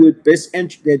know that you're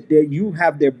that you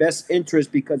have their best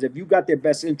interest, because if you got their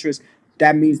best interest,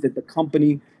 that means that the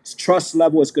company's trust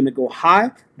level is going to go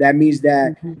high. That means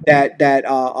that Mhm.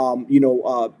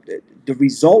 the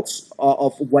results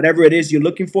of whatever it is you're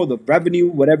looking for, the revenue,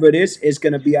 whatever it is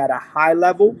going to be at a high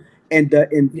level, and the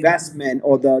Yeah. investment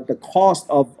or the cost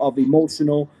of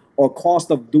emotional or cost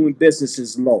of doing business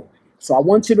is low. So I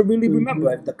want you to really remember,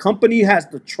 Mhm. if the company has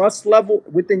the trust level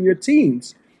within your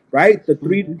teams, right? The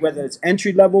three, Mhm. whether it's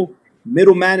entry level,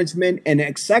 middle management, and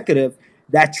executive,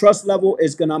 that trust level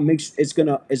is gonna make it's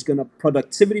gonna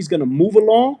productivity is gonna move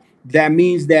along. That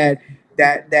means that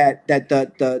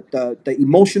the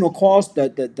emotional cost, the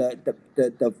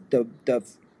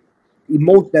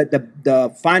the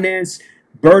finance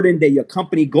burden that your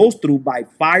company goes through by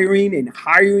firing and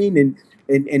hiring and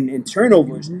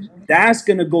turnovers, Mhm. that's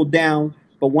gonna go down.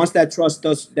 But once that trust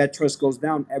goes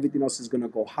down, everything else is gonna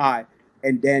go high,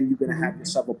 and then you're gonna have Mhm.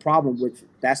 yourself a problem. Which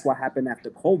that's what happened after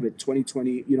COVID,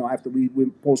 2020. After we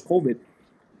post COVID,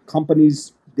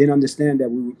 companies didn't understand that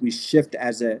we shift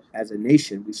as a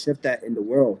nation. We shift that in the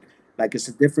world. Like, it's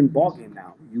a different ballgame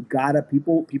now. You gotta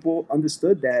people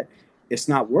understood that it's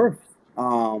not worth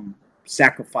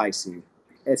sacrificing,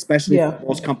 especially for Yeah.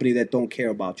 those companies that don't care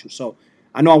about you. So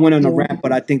I know I went on a Yeah. rant,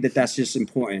 but I think that that's just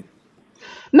important.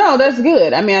 No, that's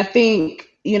good. I mean, I think,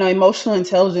 emotional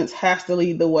intelligence has to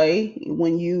lead the way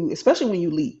when especially when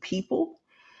you lead people.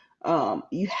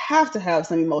 You have to have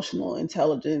some emotional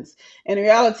intelligence. And the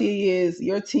reality is,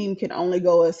 your team can only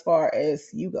go as far as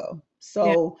you go. Yeah.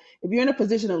 So, if you're in a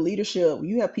position of leadership,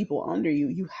 you have people under you,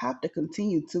 you have to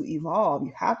continue to evolve.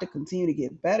 You have to continue to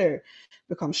get better,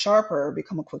 become sharper,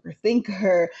 become a quicker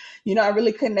thinker,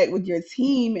 really connect with your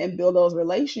team and build those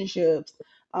relationships.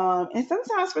 And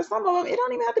sometimes for some of them, it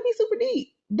don't even have to be super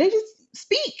deep. They just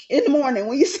speak in the morning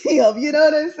when you see them. You know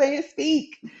what I'm saying?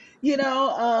 Speak,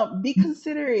 be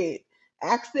considerate.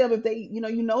 Ask them if they,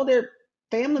 their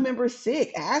family member is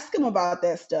sick. Ask them about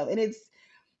that stuff. And it's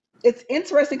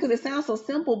interesting because it sounds so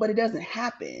simple, but it doesn't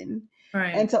happen.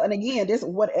 Right. And again, this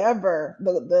whatever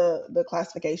the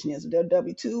classification is,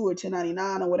 W-2 or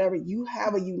 1099 or whatever, you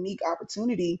have a unique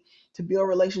opportunity to build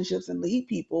relationships and lead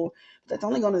people. That's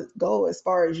only going to go as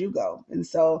far as you go. And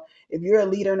so, if you're a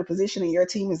leader in a position and your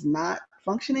team is not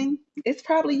functioning, it's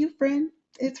probably you, friend.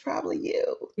 It's probably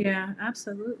you. Yeah,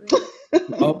 absolutely.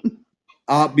 Well,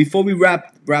 before we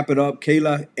wrap it up,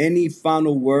 Kayla, any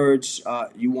final words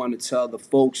you want to tell the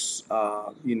folks?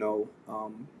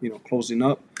 Closing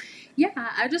up.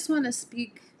 Yeah, I just want to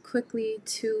speak quickly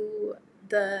to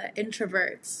the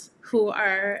introverts who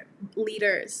are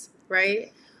leaders,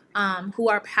 right? Who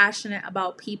are passionate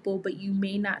about people, but you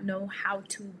may not know how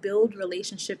to build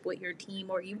relationship with your team,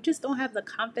 or you just don't have the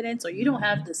confidence, or you don't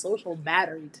have the social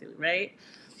battery to, right?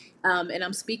 And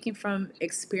I'm speaking from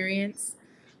experience.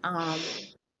 Um,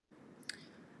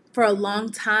 for a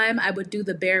long time, I would do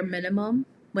the bare minimum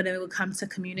when it would come to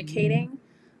communicating.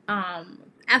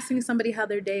 Asking somebody how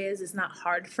their day is not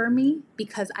hard for me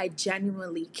because I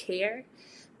genuinely care.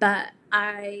 But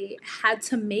I had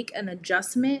to make an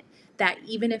adjustment that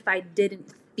even if I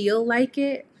didn't feel like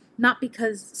it, not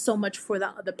because so much for the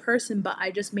other person, but I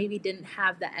just maybe didn't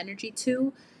have the energy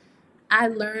to, I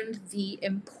learned the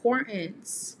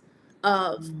importance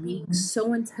of being Mhm.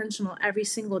 so intentional every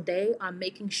single day on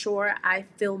making sure I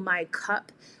fill my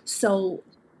cup. So,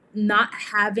 not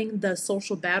having the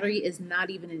social battery is not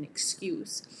even an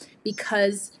excuse,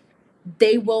 because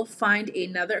they will find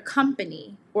another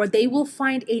company, or they will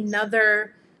find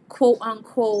another quote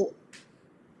unquote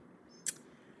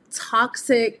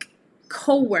toxic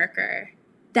coworker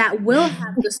that will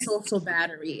have the social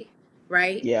battery,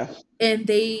 right? Yeah. And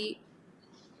they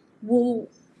will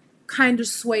kind of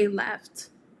sway left,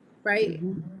 right?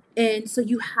 Hmm. And so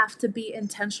you have to be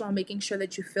intentional on making sure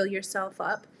that you fill yourself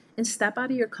up and step out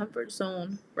of your comfort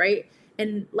zone, right?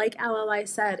 And like LLI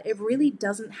said, it really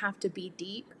doesn't have to be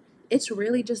deep. It's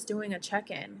really just doing a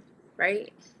check in,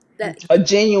 right? That A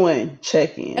genuine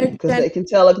check in a because gen- they can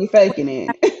tell if you're faking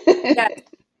yeah, it.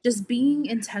 just being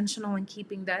intentional and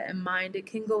keeping that in mind, it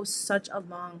can go such a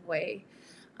long way.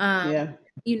 Um, Yeah.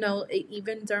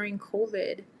 even during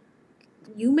COVID,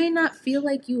 you may not feel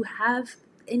like you have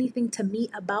anything to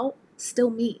meet about, still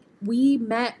meet. We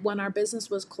met when our business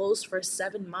was closed for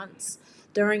 7 months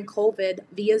during COVID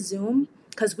via Zoom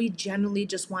because we genuinely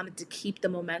just wanted to keep the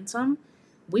momentum.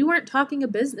 We weren't talking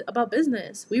about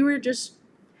business. We were just,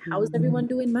 how's Hmm. everyone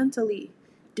doing mentally?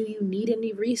 Do you need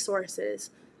any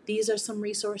resources? These are some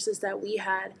resources that we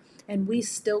had, and we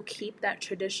still keep that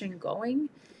tradition going.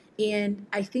 And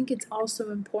I think it's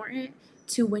also important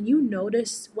to, when you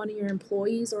notice one of your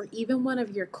employees or even one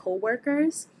of your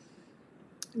coworkers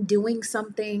doing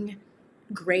something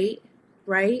great,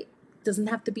 right? Doesn't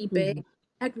have to be big. Mhm.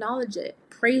 Acknowledge it,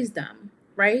 praise them,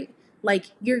 right? Like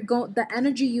you're going, the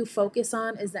energy you focus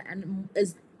on is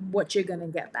is what you're gonna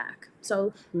get back.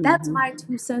 So that's Mhm. my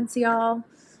 2 cents, y'all.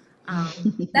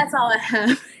 That's all I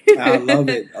have. I love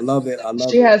it. I love it. I love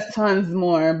She it. has tons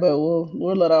more, but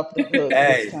we'll let off the hook this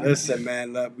Hey, time. listen,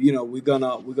 man. Look, we're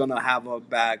gonna have her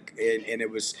back, and it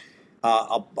was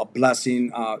a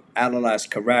blessing. Alala is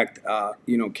correct.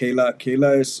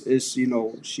 Kayla is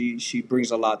she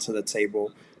brings a lot to the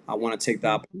table. I want to take the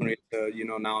Mhm. opportunity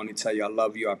to not only tell you I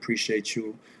love you, I appreciate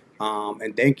you,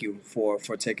 and thank you for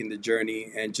taking the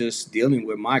journey and just dealing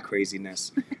with my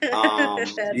craziness. Thank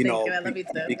you. I love you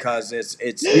too. Because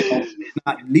it's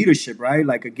not leadership, right?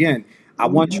 Like again, I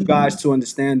want you Mhm. guys to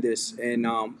understand this. And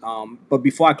but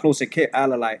before I close it,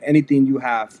 Ala, like anything you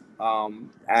have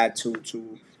add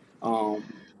um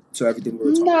to everything we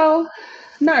were talking. No,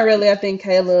 not really. I think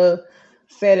Kayla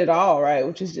said it all, right?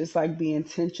 Which is just like be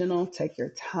intentional, take your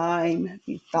time,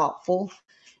 be thoughtful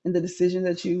in the decisions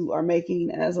that you are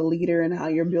making as a leader and how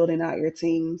you're building out your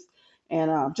teams.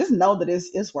 And just know that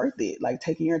it's worth it. Like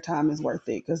taking your time is worth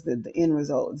it because the end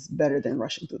result is better than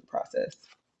rushing through the process.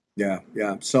 Yeah,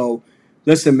 yeah. So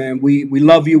listen, man, we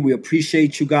love you. We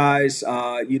appreciate you guys.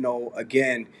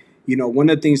 Again, one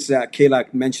of the things that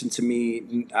Kayla mentioned to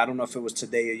me, I don't know if it was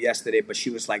today or yesterday, but she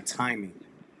was like timing.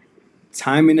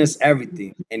 Timing is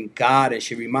everything. And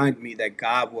she reminded me that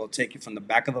God will take you from the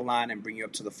back of the line and bring you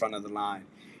up to the front of the line.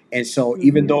 And so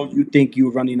even Hmm. though you think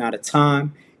you're running out of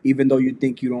time, even though you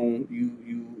think you don't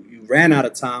you ran out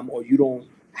of time or you don't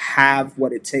have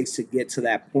what it takes to get to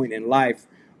that point in life,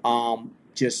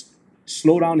 just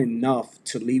slow down enough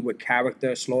to lead with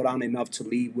character, slow down enough to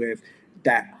lead with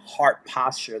that heart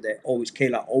posture that always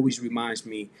Kayla always reminds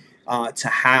me to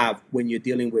have when you're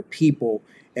dealing with people,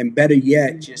 and better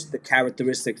yet, just the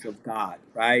characteristics of God,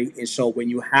 right? And so when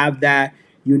you have that,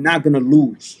 you're not gonna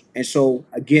lose. And so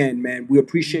again, man, we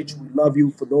appreciate you. We love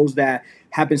you. For those that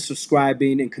have been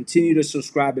subscribing and continue to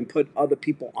subscribe and put other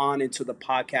people on into the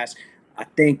podcast, I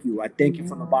thank you. I thank you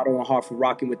from the bottom of my heart for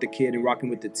rocking with the kid and rocking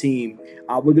with the team.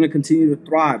 We're gonna continue to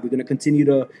thrive. We're gonna continue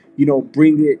to,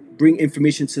 bring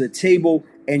information to the table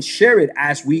and share it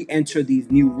as we enter these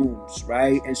new rooms,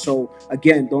 right? And so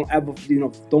again,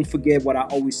 don't forget what I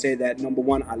always say, that number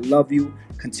one, I love you.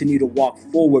 Continue to walk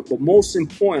forward, but most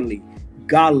importantly,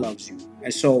 God loves you.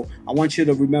 And so I want you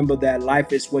to remember that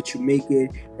life is what you make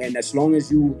it. And as long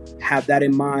as you have that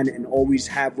in mind and always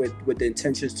have with the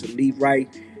intentions to leave right,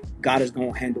 God is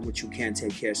going to handle what you can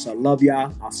take care of. So I love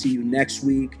y'all. I'll see you next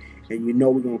week. And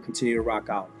we're going to continue to rock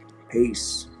out.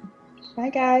 Peace. Bye,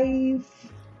 guys.